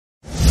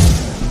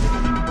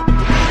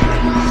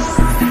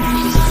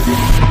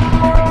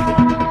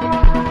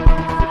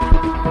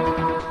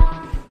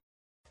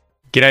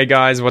G'day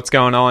guys, what's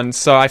going on?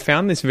 So I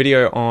found this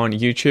video on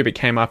YouTube. It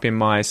came up in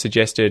my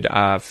suggested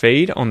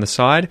feed on the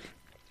side,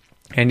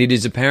 and it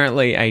is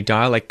apparently a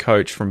dialect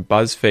coach from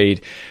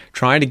BuzzFeed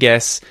trying to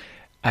guess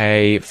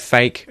a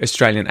fake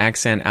Australian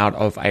accent out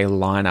of a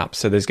lineup.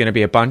 So there's going to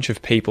be a bunch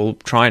of people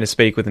trying to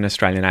speak with an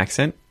Australian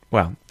accent.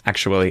 Well,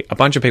 actually, a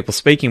bunch of people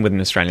speaking with an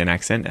Australian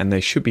accent, and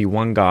there should be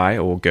one guy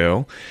or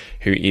girl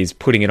who is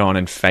putting it on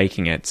and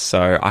faking it.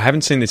 So I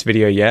haven't seen this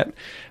video yet,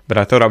 but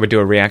I thought I would do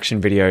a reaction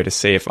video to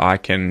see if I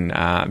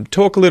can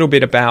talk a little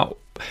bit about,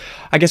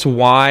 I guess,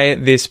 why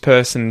this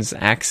person's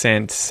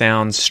accent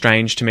sounds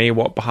strange to me,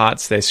 what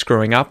parts they're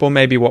screwing up, or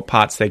maybe what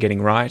parts they're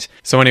getting right.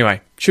 So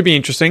anyway, should be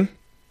interesting.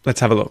 Let's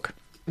have a look.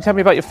 Tell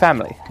me about your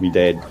family. My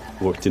dad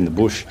worked in the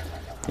bush,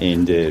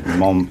 and my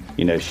mum,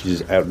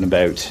 she's out and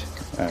about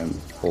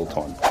all the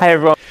time. Hey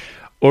everyone.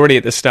 Already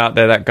at the start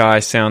there, that guy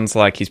sounds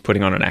like he's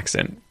putting on an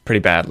accent pretty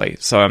badly.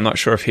 So I'm not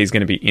sure if he's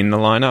going to be in the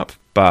lineup,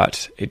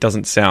 but it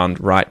doesn't sound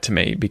right to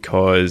me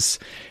because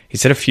he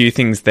said a few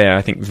things there,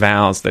 I think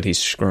vowels that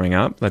he's screwing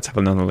up. Let's have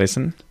another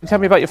listen. Tell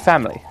me about your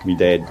family. My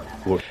dad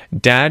worked.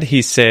 Dad,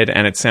 he said,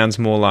 and it sounds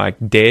more like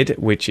dead,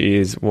 which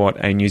is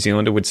what a New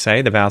Zealander would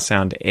say. The vowel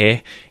sound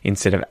eh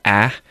instead of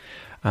ah.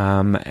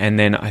 And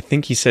then I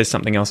think he says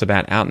something else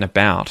about out and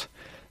about,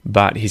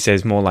 but he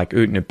says more like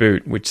oot and a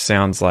boot, which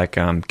sounds like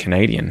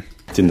Canadian.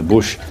 It's in the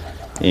bush,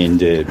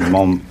 and my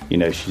mum,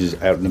 she's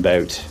out and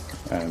about.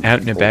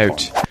 Out and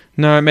about.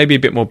 No, maybe a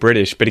bit more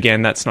British, but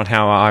again, that's not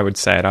how I would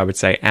say it. I would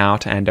say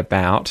out and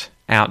about,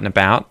 out and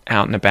about,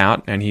 out and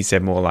about, and he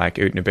said more like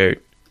oot and a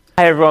boot.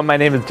 Hi everyone, my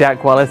name is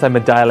Jack Wallace. I'm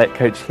a dialect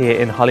coach here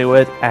in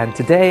Hollywood, and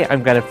today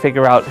I'm going to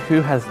figure out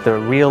who has the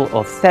real,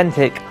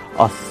 authentic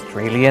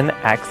Australian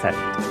accent.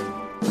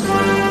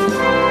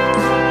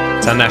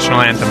 It's our national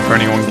anthem for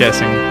anyone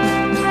guessing.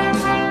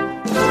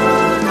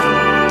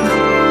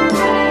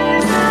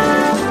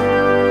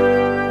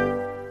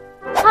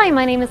 Hi,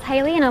 my name is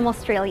Hayley and I'm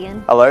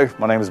Australian. Hello,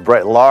 my name is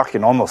Brett Lark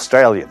and I'm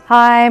Australian.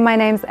 Hi, my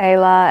name's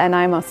Ayla and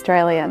I'm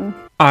Australian.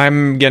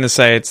 I'm going to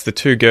say it's the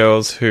two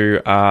girls who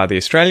are the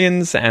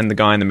Australians and the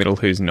guy in the middle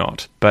who's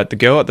not. But the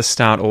girl at the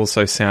start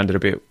also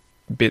sounded a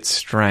bit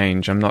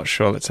strange. I'm not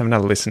sure. Let's have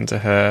another listen to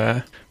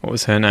her. What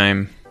was her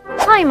name?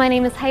 Hi, my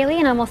name is Hayley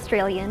and I'm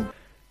Australian.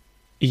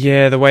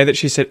 Yeah, the way that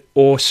she said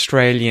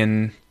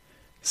Australian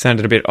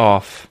sounded a bit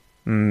off.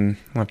 I'll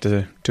have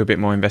to do a bit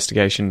more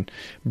investigation.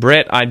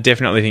 Brett, I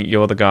definitely think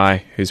you're the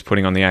guy who's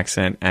putting on the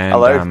accent. And,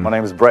 hello, my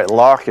name is Brett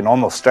Lark and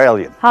I'm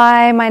Australian.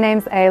 Hi, my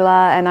name's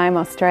Ayla and I'm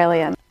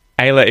Australian.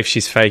 Ayla, if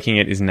she's faking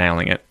it, is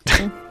nailing it.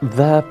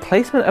 The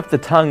placement of the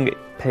tongue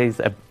plays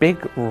a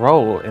big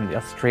role in the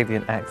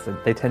Australian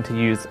accent. They tend to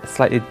use a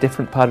slightly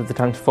different part of the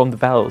tongue to form the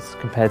vowels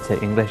compared to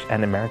English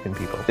and American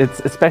people. It's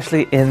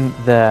especially in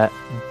the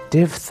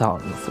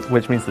diphthongs,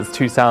 which means there's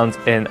two sounds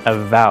in a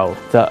vowel.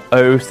 The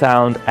O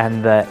sound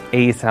and the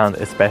A sound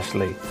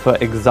especially. For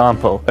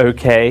example,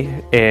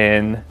 okay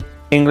in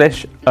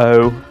English,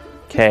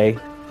 O-K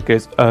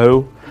goes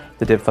O,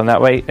 the diphthong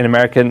that way. In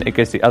American, it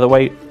goes the other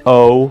way,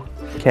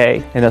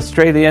 O-K. In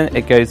Australian,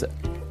 it goes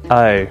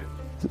O.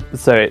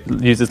 So it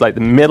uses like the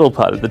middle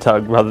part of the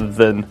tongue rather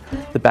than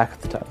the back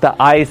of the tongue. The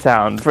I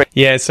sound.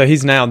 Yeah, so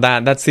he's nailed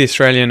that. That's the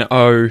Australian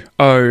O,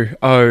 O,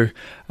 O.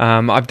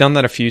 I've done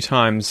that a few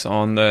times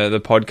on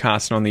the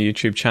podcast and on the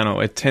YouTube channel.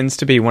 It tends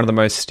to be one of the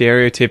most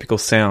stereotypical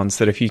sounds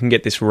that if you can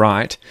get this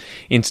right,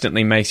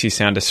 instantly makes you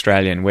sound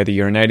Australian, whether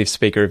you're a native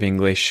speaker of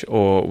English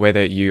or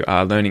whether you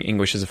are learning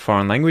English as a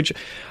foreign language.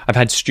 I've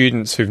had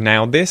students who've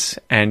nailed this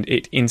and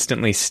it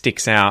instantly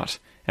sticks out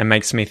and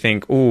makes me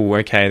think, oh,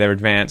 okay, they're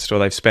advanced or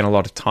they've spent a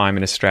lot of time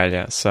in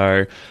Australia.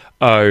 So,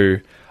 O.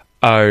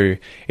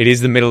 It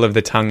is the middle of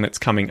the tongue that's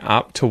coming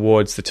up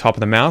towards the top of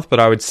the mouth, but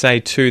I would say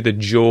too the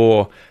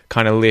jaw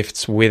kind of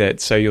lifts with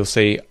it. So you'll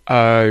see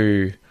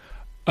O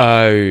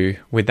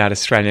with that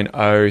Australian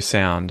O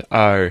sound,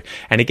 O.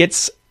 And it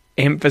gets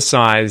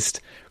emphasized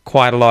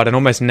quite a lot and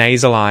almost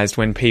nasalized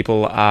when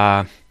people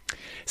are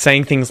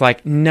saying things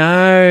like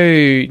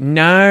no,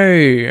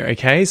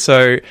 okay?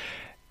 So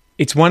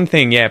it's one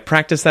thing, yeah,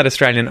 practice that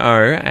Australian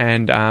O,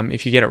 and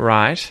if you get it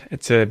right,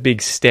 it's a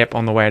big step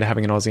on the way to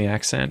having an Aussie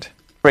accent.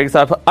 For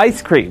example,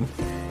 ice cream.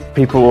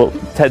 People will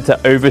tend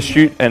to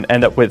overshoot and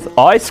end up with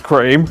ice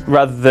cream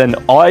rather than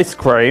ice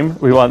cream.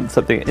 We want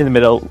something in the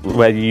middle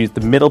where you use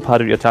the middle part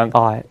of your tongue.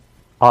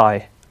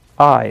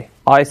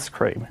 Ice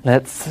cream.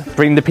 Let's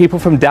bring the people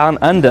from down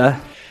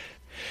under.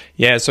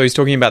 Yeah, so he's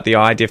talking about the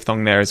I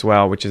diphthong there as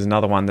well, which is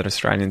another one that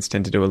Australians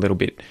tend to do a little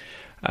bit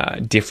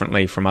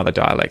differently from other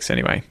dialects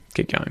anyway.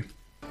 Keep going.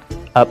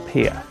 Up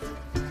here.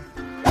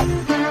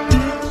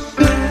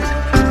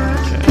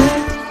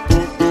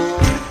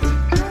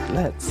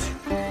 Let's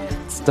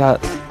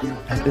start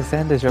at this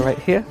end as you're right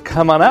here.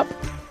 Come on up.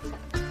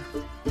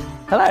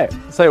 Hello.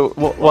 So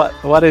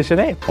what is your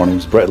name? My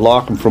name's Brett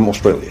Lark. I'm from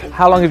Australia.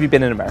 How long have you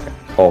been in America?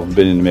 I've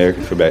been in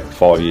America for about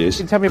 5 years.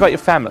 Can you tell me about your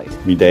family?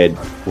 My dad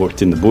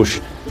worked in the bush,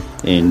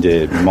 and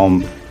my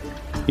mum,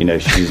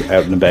 she's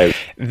out and about.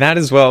 That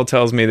as well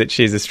tells me that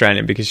she's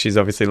Australian because she's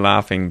obviously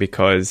laughing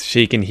because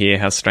she can hear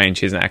how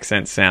strange his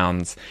accent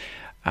sounds.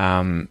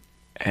 and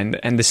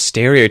the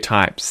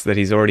stereotypes that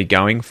he's already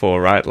going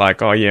for, right?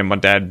 Like, oh yeah, my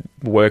dad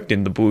worked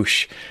in the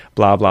bush,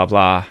 blah blah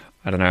blah.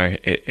 I don't know.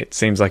 It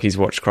seems like he's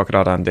watched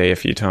Crocodile Dundee a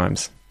few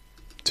times.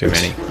 Too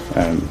many.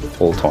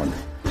 All the time.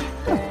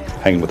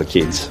 Hanging with the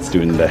kids,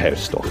 doing the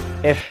house stuff.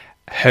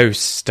 House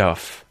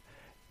stuff.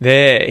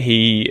 There,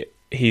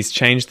 he's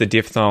changed the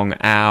diphthong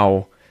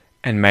ow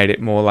and made it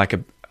more like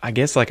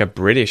a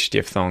British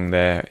diphthong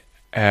there.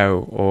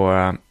 Oh,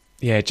 or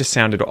it just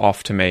sounded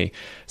off to me.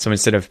 So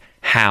instead of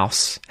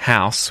house,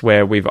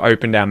 where we've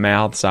opened our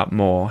mouths up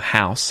more,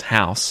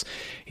 house,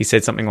 he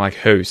said something like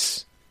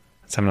hoose.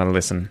 Let's have another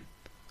listen.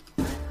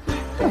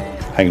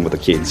 Hanging with the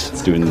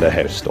kids, doing the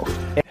house stuff.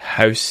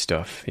 House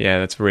stuff. Yeah,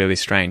 that's really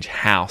strange.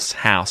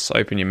 House.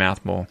 Open your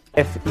mouth more.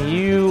 If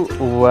you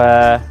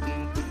were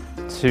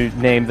to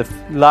name the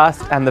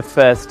last and the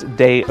first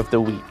day of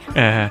the week.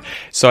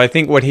 So I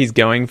think what he's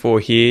going for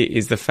here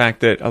is the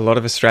fact that a lot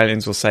of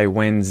Australians will say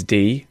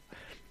Wednesday.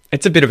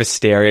 It's a bit of a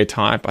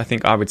stereotype. I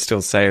think I would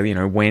still say,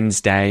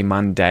 Wednesday,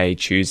 Monday,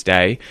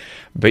 Tuesday.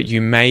 But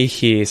you may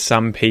hear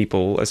some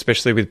people,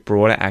 especially with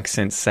broader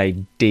accents,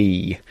 say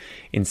D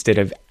instead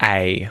of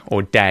A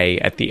or day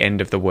at the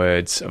end of the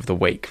words of the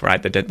week,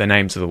 right? The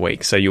names of the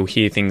week. So you'll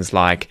hear things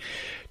like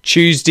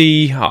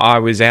Tuesday, I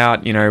was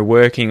out,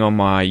 working on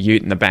my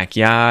ute in the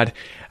backyard.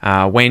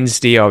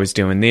 Wednesday, I was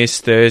doing this.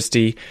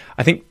 Thursday,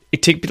 I think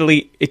it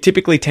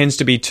typically tends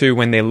to be two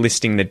when they're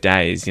listing the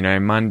days,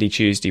 Monday,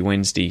 Tuesday,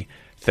 Wednesday,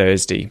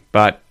 Thursday.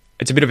 But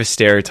it's a bit of a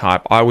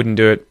stereotype. I wouldn't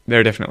do it. There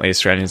are definitely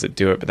Australians that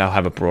do it, but they'll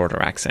have a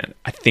broader accent.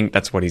 I think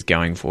that's what he's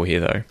going for here,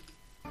 though.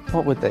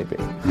 What would they be?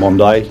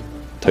 Monday,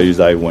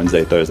 Tuesday,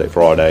 Wednesday, Thursday,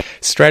 Friday.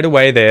 Straight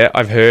away there,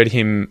 I've heard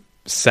him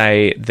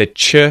say the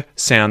ch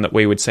sound that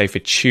we would say for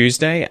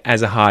Tuesday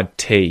as a hard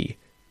T.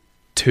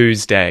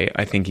 Tuesday,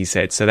 I think he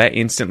said. So that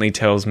instantly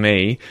tells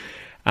me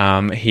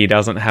he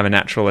doesn't have a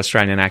natural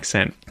Australian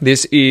accent.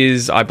 This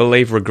is, I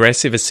believe,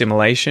 regressive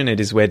assimilation. It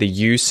is where the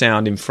U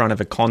sound in front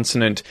of a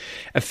consonant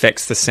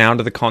affects the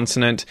sound of the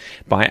consonant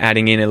by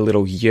adding in a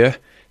little Y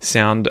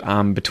sound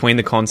between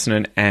the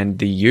consonant and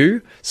the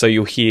U. So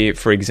you'll hear,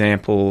 for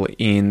example,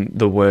 in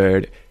the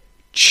word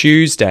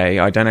Tuesday,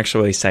 I don't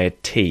actually say a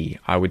T.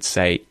 I would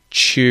say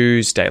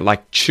Tuesday,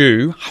 like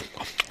chew,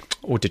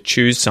 or to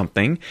choose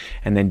something,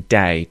 and then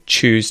day,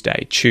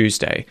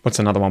 Tuesday. What's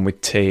another one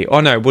with T? Oh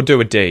no, we'll do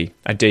a D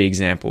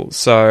example.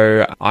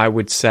 So I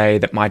would say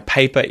that my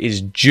paper is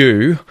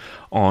due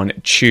on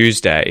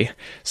Tuesday.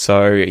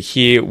 So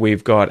here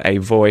we've got a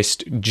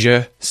voiced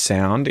J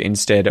sound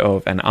instead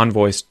of an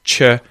unvoiced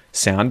Ch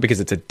sound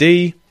because it's a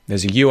D,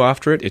 there's a U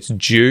after it, it's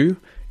due,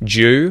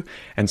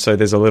 and so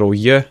there's a little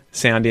Y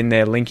sound in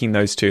there linking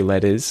those two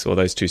letters or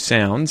those two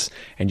sounds,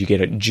 and you get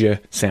a J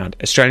sound.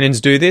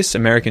 Australians do this,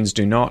 Americans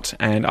do not,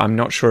 and I'm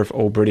not sure if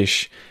all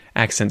British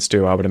accents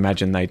do. I would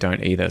imagine they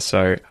don't either.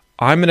 So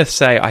I'm going to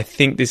say I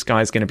think this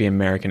guy's going to be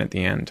American at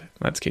the end.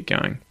 Let's keep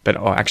going. But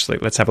actually,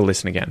 let's have a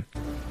listen again.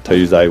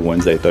 Tuesday,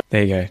 Wednesday, Thursday.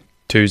 There you go.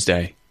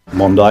 Tuesday.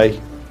 Monday,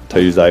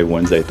 Tuesday,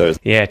 Wednesday,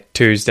 Thursday. Yeah,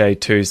 Tuesday.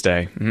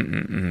 Tuesday,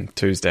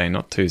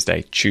 not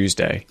Tuesday.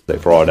 Tuesday.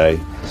 Friday,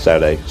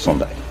 Saturday,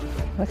 Sunday.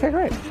 Okay,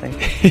 great.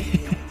 Thank you.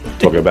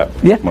 Talking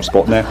about my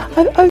spot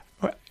now.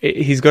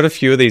 He's got a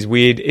few of these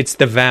weird... It's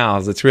the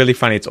vowels. It's really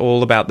funny. It's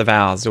all about the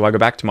vowels. Do I go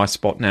back to my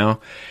spot now?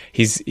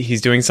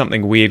 He's doing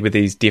something weird with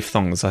these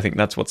diphthongs. I think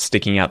that's what's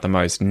sticking out the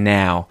most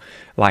now.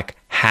 Like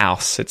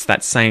house. It's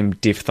that same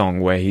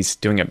diphthong where he's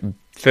doing it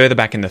further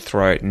back in the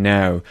throat.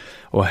 No.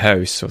 Or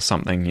house or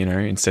something,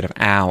 instead of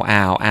ow,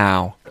 ow,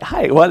 ow.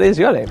 Hi, what is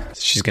your name?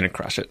 She's going to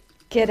crush it.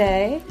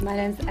 G'day, my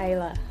name's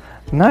Ayla.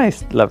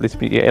 Nice. Lovely to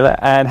meet you, Ayla.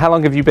 And how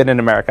long have you been in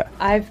America?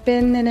 I've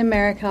been in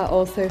America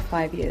also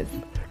 5 years.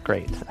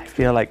 Great. I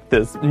feel like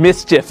there's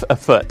mischief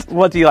afoot.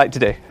 What do you like to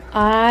do?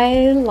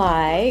 I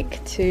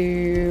like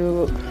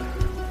to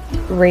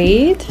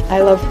read.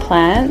 I love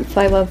plants.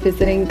 I love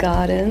visiting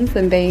gardens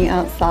and being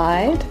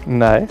outside.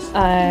 Nice.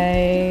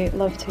 I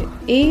love to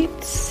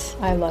eat.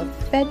 I love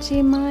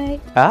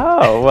Vegemite.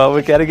 Oh, well,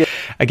 we gotta get...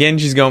 Again,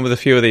 she's gone with a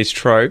few of these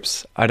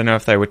tropes. I don't know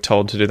if they were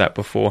told to do that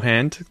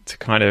beforehand to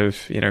kind of,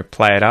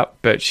 play it up,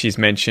 but she's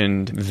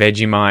mentioned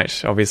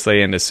Vegemite,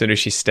 obviously, and as soon as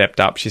she stepped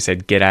up, she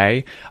said,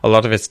 g'day. A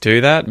lot of us do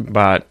that,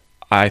 but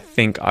I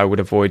think I would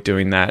avoid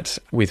doing that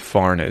with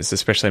foreigners,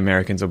 especially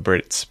Americans or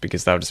Brits,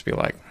 because they'll just be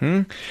like,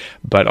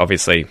 But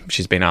obviously,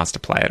 she's been asked to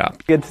play it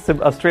up. Get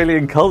some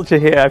Australian culture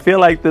here. I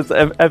feel like there's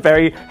a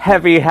very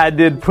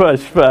heavy-handed push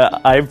for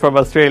I'm from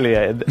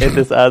Australia in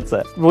this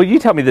answer. Well, you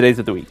tell me the days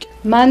of the week.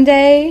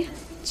 Monday,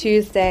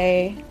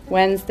 Tuesday,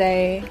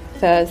 Wednesday,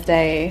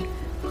 Thursday,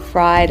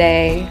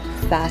 Friday,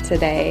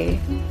 Saturday,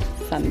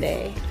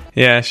 Sunday.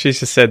 Yeah, she's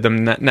just said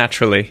them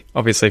naturally.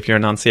 Obviously, if you're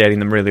enunciating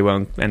them really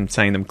well and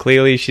saying them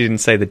clearly, she didn't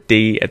say the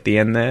D at the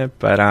end there.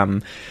 But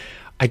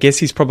I guess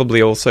he's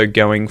probably also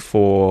going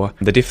for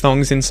the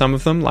diphthongs in some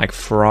of them, like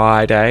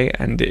Friday,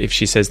 and if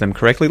she says them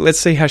correctly. Let's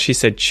see how she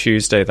said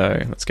Tuesday,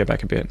 though. Let's go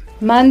back a bit.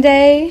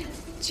 Monday,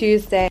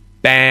 Tuesday.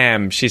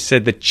 Bam! She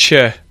said the ch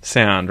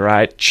sound,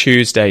 right?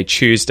 Tuesday.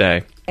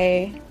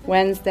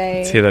 Wednesday.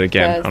 Let's hear that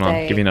again. Thursday, Hold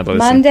on, give you another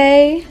listen.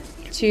 Monday,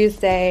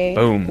 Tuesday,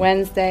 Boom.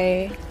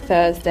 Wednesday,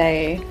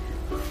 Thursday,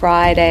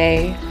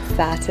 Friday,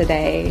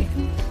 Saturday,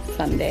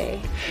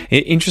 Sunday.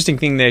 Interesting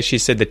thing there, she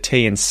said the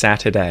T in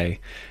Saturday.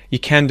 You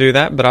can do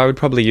that, but I would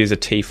probably use a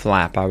T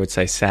flap. I would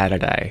say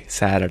Saturday,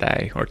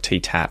 Saturday, or T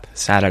tap,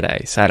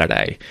 Saturday,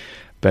 Saturday.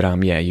 But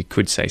yeah, you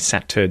could say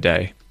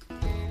Saturday.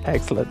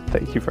 Excellent,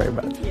 thank you very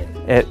much.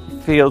 It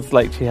feels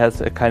like she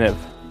has a kind of,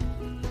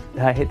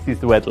 I hate to use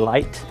the word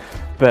light,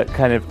 but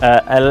kind of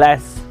a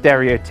less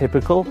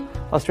stereotypical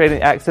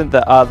Australian accent.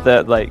 There are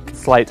the like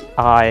slight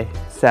I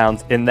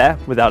sounds in there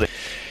without it.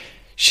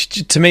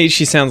 To me,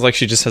 she sounds like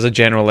she just has a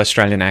general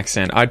Australian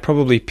accent. I'd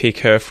probably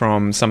pick her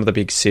from some of the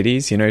big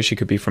cities. You know, she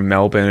could be from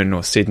Melbourne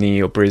or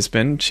Sydney or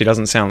Brisbane. She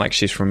doesn't sound like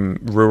she's from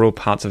rural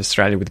parts of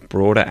Australia with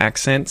broader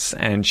accents.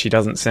 And she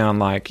doesn't sound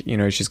like, you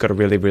know, she's got a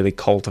really, really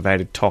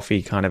cultivated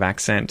toffee kind of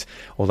accent.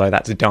 Although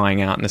that's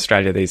dying out in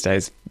Australia these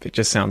days. It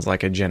just sounds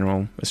like a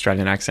general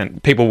Australian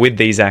accent. People with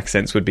these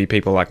accents would be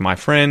people like my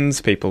friends,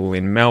 people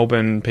in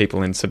Melbourne,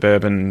 people in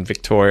suburban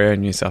Victoria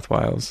and New South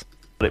Wales.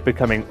 It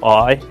becoming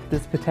I,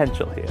 there's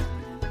potential here.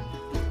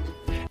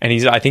 And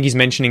I think he's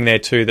mentioning there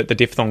too that the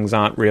diphthongs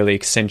aren't really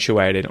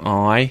accentuated.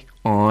 I,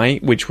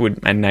 which would,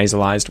 and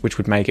nasalized, which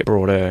would make it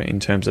broader in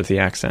terms of the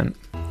accent.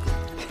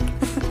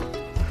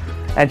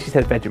 And she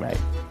said Vegemite.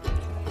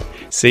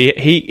 See,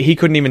 he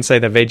couldn't even say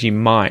the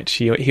Vegemite.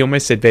 He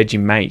almost said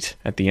Vegemate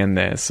at the end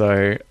there.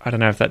 So I don't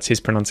know if that's his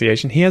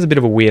pronunciation. He has a bit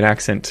of a weird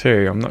accent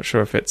too. I'm not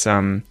sure if it's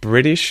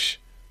British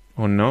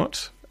or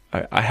not.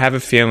 I have a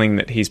feeling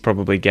that he's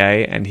probably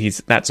gay, and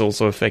that's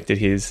also affected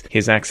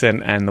his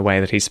accent and the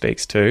way that he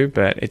speaks too.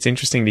 But it's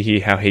interesting to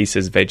hear how he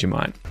says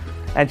Vegemite.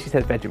 And she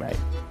said Vegemite.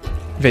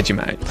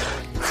 Vegemite.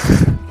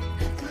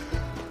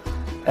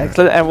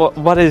 Excellent. And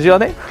what is your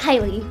name?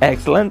 Hayley.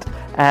 Excellent.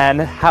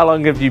 And how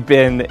long have you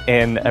been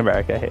in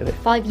America, Hayley?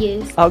 5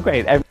 years. Oh,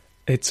 great.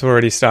 It's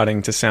already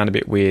starting to sound a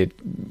bit weird.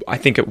 I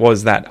think it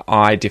was that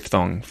I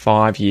diphthong.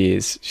 5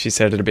 years. She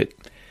said it a bit.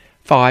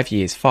 5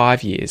 years.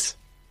 5 years.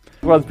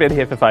 Everyone's been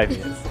here for 5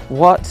 years.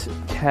 What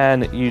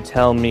can you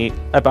tell me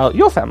about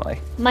your family?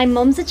 My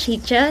mum's a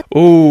teacher.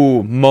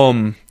 Ooh,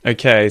 mum.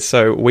 Okay,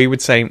 so we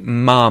would say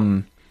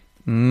mum.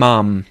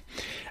 Mum.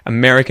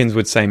 Americans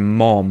would say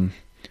mom.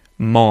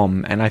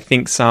 Mom. And I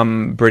think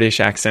some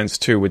British accents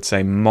too would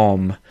say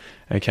mom.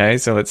 Okay,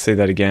 so let's see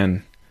that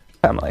again.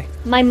 Family.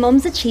 My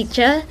mum's a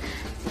teacher,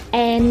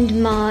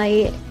 and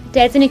my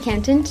dad's an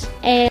accountant.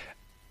 And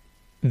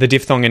the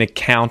diphthong in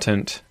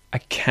accountant.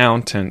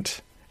 Accountant.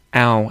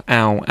 Ow,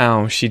 ow,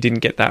 ow. She didn't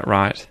get that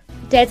right.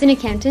 Dad's an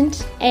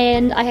accountant,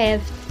 and I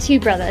have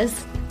 2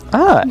 brothers.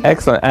 Ah,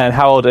 excellent. And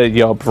how old are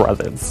your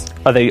brothers?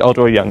 Are they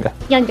older or younger?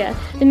 Younger.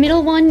 The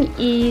middle one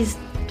is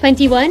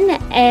 21,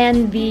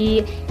 and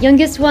the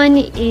youngest one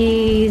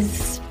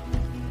is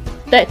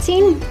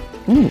 13.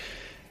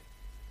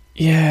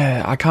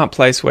 Yeah, I can't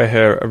place where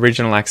her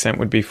original accent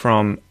would be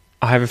from.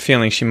 I have a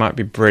feeling she might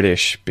be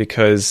British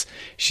because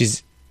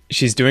she's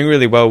doing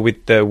really well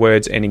with the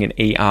words ending in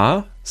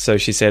ER. So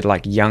she said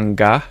like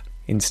younger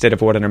instead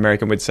of what an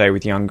American would say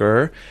with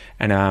younger.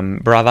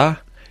 And brother,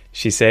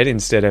 she said,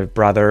 instead of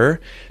brother.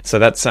 So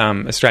that's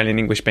Australian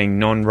English being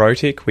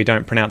non-rhotic. We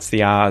don't pronounce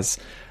the R's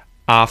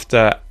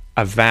after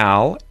a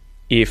vowel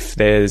if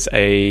there's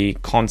a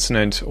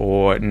consonant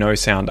or no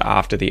sound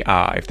after the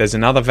R. If there's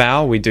another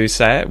vowel, we do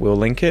say it, we'll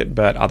link it,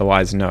 but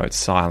otherwise, no, it's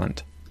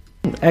silent.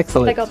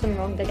 Excellent. If I got them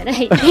wrong, they're going to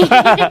hate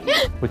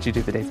me. Would you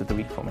do the days of the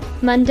week for me?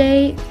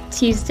 Monday,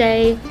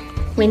 Tuesday,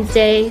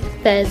 Wednesday,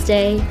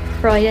 Thursday,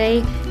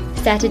 Friday,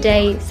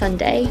 Saturday,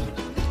 Sunday.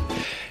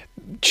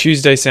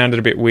 Tuesday sounded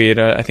a bit weird.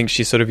 I think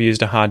she sort of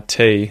used a hard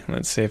T.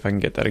 Let's see if I can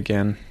get that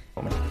again.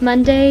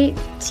 Monday,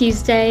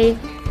 Tuesday,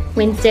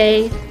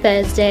 Wednesday,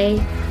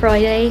 Thursday,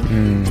 Friday,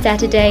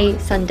 Saturday,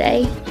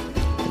 Sunday.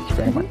 Thank you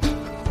very much.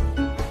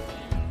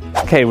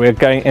 Okay, we're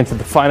going into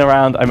the final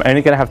round. I'm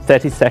only going to have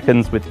 30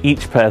 seconds with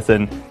each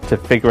person to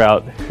figure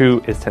out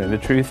who is telling the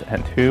truth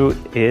and who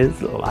is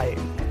lying.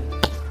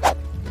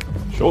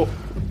 Sure.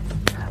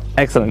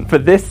 Excellent. For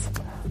this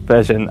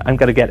version, I'm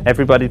going to get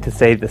everybody to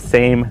say the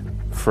same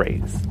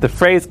phrase. The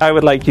phrase I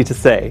would like you to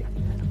say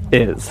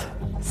is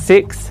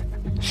 6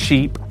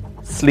 sheep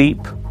sleep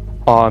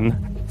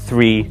on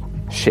 3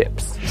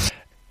 ships.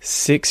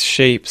 6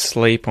 sheep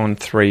sleep on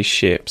 3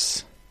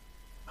 ships.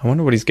 I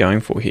wonder what he's going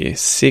for here.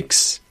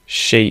 6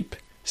 sheep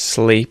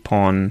sleep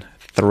on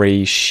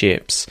 3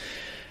 ships.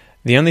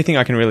 The only thing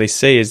I can really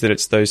see is that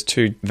it's those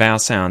 2 vowel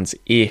sounds,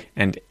 I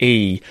and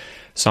E.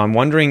 So I'm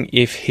wondering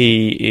if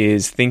he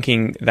is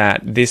thinking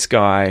that this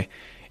guy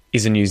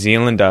is a New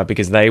Zealander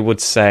because they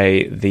would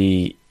say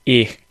the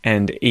I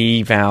and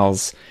E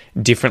vowels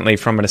differently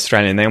from an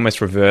Australian. They almost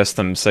reverse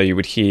them. So you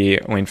would hear,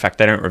 or in fact,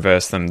 they don't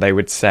reverse them. They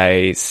would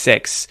say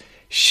 6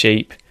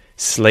 sheep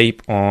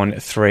sleep on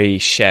 3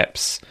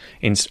 ships.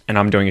 And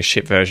I'm doing a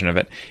ship version of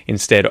it,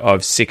 instead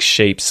of 6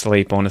 sheep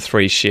sleep on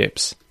 3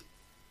 ships.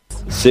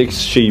 6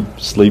 sheep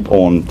sleep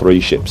on 3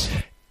 ships.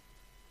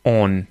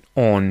 On.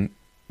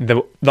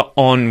 The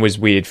on was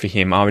weird for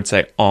him. I would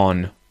say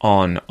on.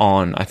 on.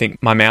 I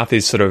think my mouth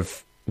is sort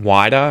of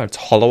wider, it's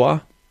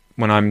hollower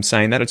when I'm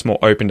saying that. It's more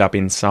opened up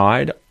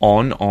inside.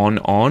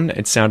 On.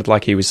 It sounded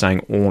like he was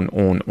saying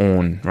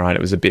on, right?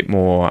 It was a bit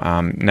more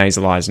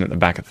nasalized and at the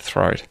back of the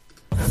throat.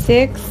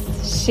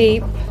 6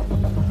 sheep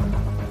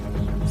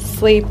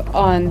sleep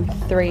on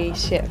 3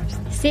 ships.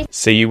 6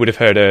 So you would have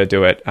heard her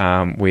do it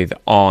with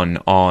on,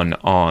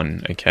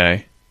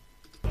 okay?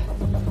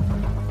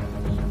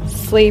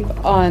 Sleep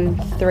on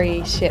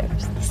 3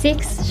 ships.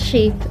 6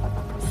 sheep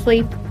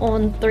sleep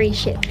on 3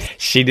 ships.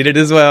 She did it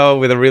as well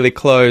with a really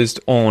closed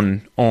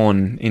on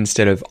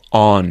instead of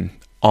on.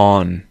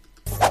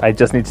 I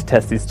just need to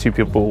test these two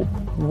people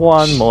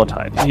one more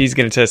time. He's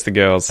going to test the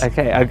girls.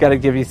 Okay, I've got to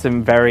give you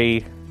some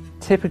very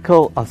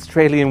typical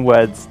Australian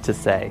words to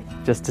say,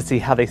 just to see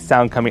how they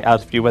sound coming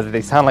out of you, whether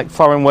they sound like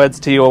foreign words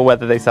to you or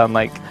whether they sound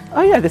like,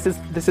 oh yeah, this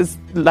is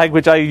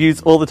language I use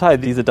all the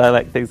time. These are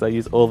dialect things I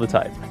use all the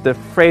time. The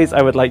phrase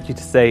I would like you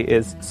to say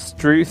is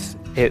Struth,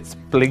 it's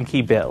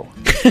Blinky Bill.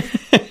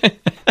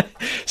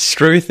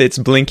 Struth, it's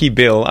Blinky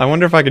Bill. I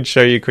wonder if I could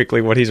show you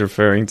quickly what he's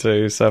referring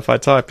to. So if I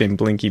type in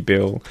Blinky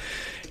Bill,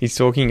 he's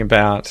talking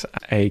about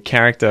a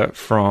character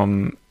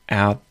from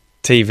our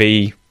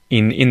TV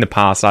in the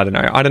past. I don't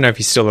know if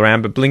he's still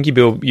around, but Blinky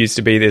Bill used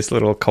to be this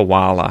little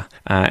koala,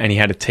 and he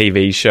had a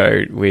TV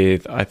show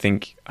with, I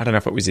don't know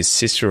if it was his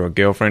sister or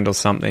girlfriend or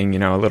something,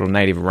 a little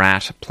native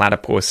rat, a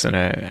platypus, and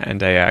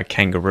a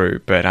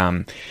kangaroo. But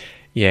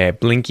yeah,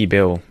 Blinky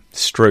Bill,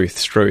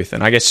 Struth.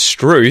 And I guess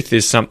Struth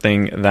is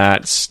something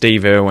that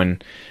Steve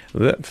Irwin,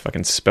 if I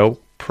can spell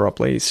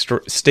properly,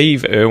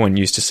 Steve Irwin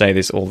used to say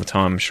this all the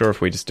time. I'm sure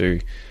if we just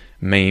do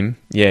meme,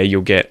 yeah,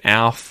 you'll get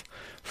Alf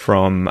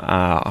from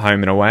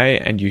Home and Away,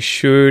 and you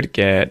should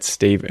get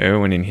Steve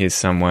Irwin in here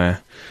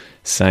somewhere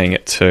saying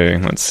it too.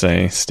 Let's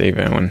see, Steve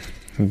Irwin.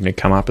 Going to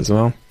come up as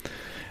well.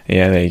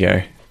 Yeah, there you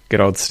go.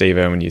 Good old Steve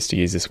Irwin used to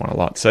use this one a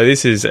lot. So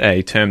this is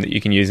a term that you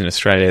can use in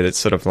Australia that's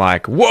sort of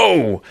like,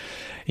 whoa!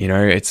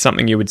 It's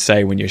something you would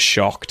say when you're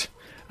shocked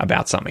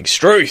about something.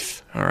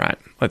 Struth! All right,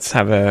 let's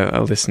have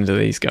a listen to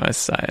these guys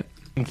say it.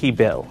 Blinky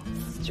Bill.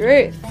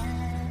 Struth,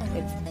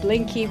 it's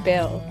Blinky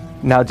Bill.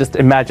 Now just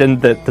imagine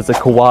that there's a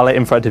koala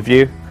in front of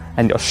you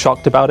and you're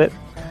shocked about it,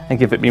 and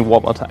give it me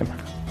one more time.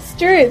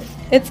 Struth,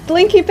 it's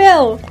Blinky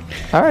Bill.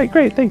 All right,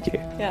 great, thank you.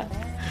 Yeah,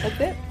 that's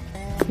it.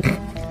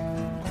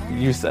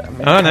 You said.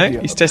 Oh no,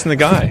 he's testing the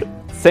guy.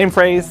 Same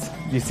phrase.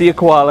 You see a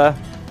koala,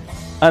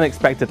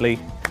 unexpectedly.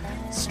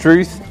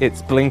 Struth,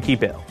 it's Blinky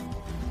Bill.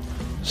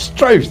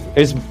 Struth,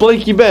 it's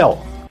Blinky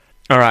Bill.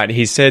 All right,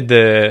 he said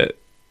the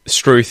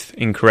struth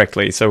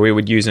incorrectly, so we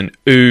would use an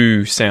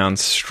ooh sound,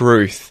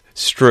 struth,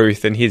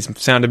 and his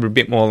sounded a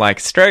bit more like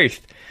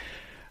struth.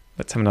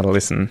 Let's have another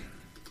listen.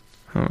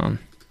 Hold on.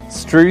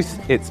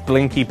 Struth, it's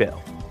Blinky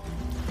Bill.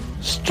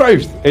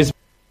 Struth, it's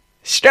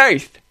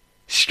Struth.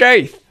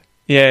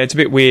 Yeah, it's a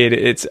bit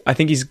weird. I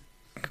think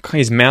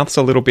his mouth's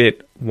a little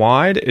bit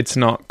wide. It's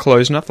not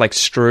closed enough, like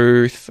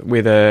struth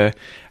with a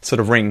sort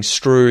of ring.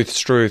 Struth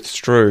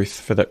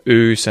for the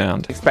ooh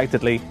sound.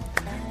 Expectedly.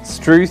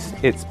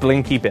 Struth, it's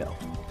Blinky Bill.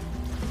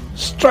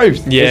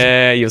 Struth.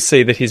 Yeah, you'll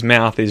see that his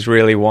mouth is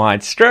really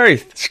wide.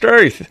 Struth.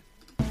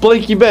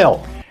 Blinky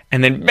Bill.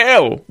 And then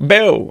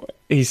Bill.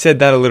 He said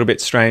that a little bit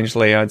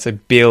strangely. I'd say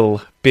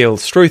Bill.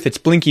 Struth, it's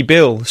Blinky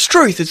Bill.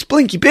 Struth, it's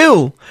Blinky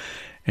Bill.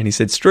 And he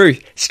said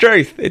Struth,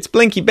 it's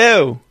Blinky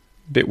Bill.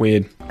 Bit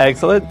weird.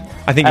 Excellent.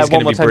 I think he's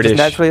going to be British. Just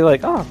naturally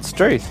like, oh,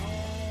 Struth.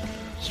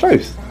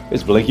 Struth,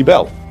 it's Blinky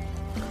Bill.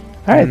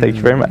 All right, thank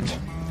you very much.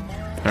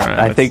 All right,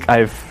 I think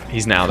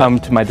he's nailed come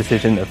to my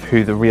decision of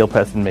who the real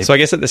person may be. So I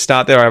guess at the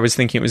start there I was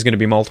thinking it was going to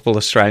be multiple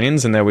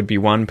Australians and there would be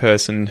one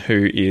person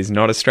who is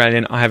not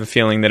Australian. I have a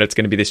feeling that it's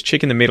going to be this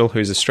chick in the middle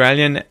who's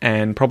Australian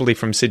and probably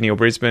from Sydney or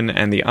Brisbane,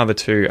 and the other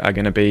two are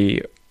going to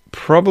be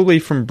probably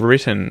from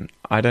Britain.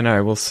 I don't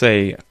know, we'll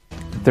see.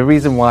 The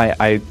reason why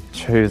I'm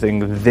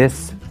choosing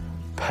this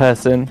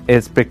person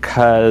is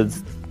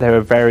because they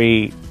were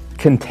very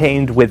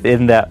contained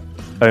within their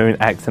own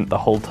accent the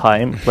whole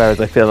time,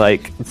 whereas I feel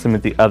like some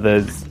of the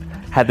others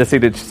had the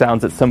signature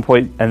sounds at some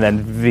point and then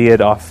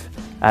veered off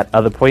at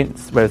other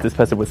points, whereas this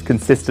person was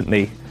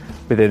consistently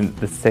within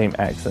the same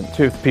accent.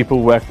 Two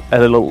people were a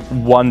little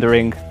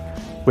wandering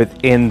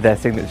within their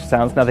signature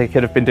sounds. Now they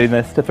could have been doing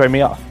this to throw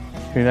me off.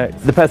 Who knows?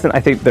 The person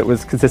I think that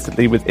was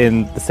consistently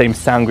within the same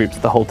sound groups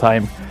the whole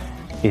time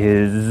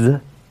is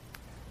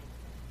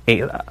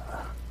Ayla.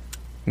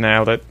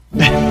 Nailed it.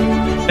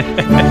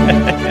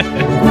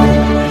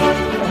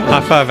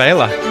 High five,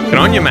 Ayla. Good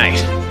on you, mate.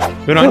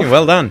 Good on you.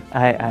 Well done.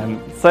 I am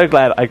so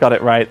glad I got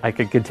it right. I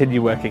could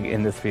continue working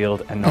in this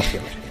field and not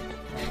feel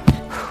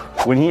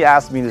ashamed. When he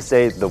asked me to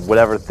say the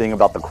whatever thing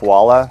about the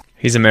koala,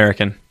 He's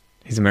American.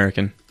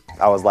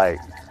 I was like,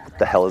 what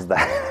the hell is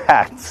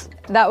that?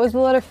 That was a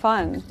lot of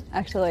fun,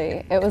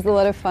 actually. It was a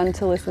lot of fun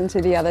to listen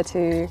to the other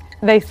two.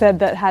 They said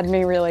that had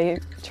me really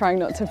trying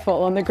not to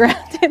fall on the ground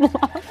in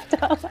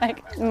laughter.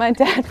 Like, my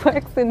dad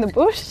works in the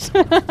bush.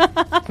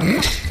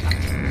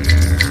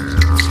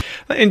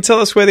 And tell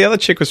us where the other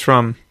chick was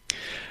from.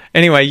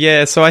 Anyway,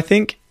 yeah, so I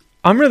think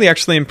I'm really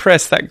actually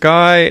impressed. That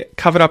guy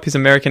covered up his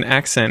American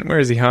accent. Where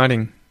is he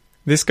hiding?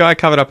 This guy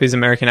covered up his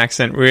American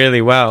accent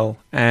really well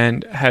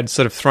and had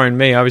sort of thrown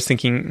me. I was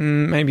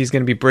thinking maybe he's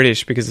going to be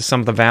British because of some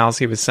of the vowels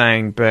he was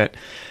saying, but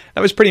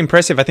that was pretty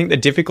impressive. I think the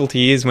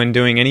difficulty is when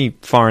doing any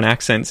foreign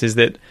accents is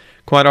that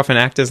quite often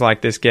actors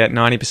like this get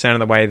 90% of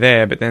the way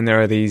there, but then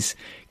there are these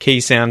key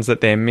sounds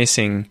that they're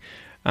missing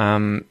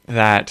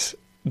that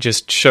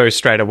just show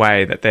straight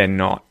away that they're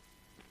not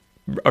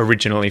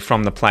originally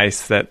from the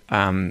place that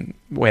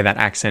where that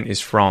accent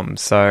is from.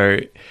 So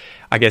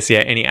I guess, yeah,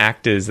 any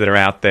actors that are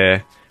out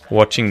there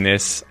watching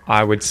this,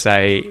 I would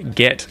say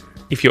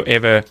if you're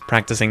ever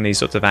practicing these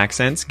sorts of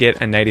accents,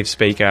 get a native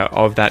speaker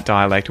of that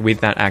dialect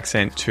with that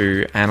accent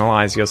to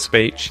analyse your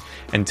speech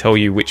and tell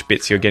you which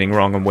bits you're getting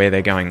wrong and where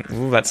they're going,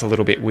 ooh, that's a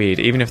little bit weird,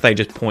 even if they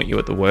just point you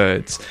at the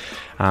words.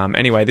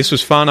 Anyway, this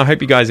was fun. I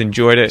hope you guys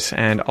enjoyed it,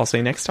 and I'll see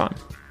you next time.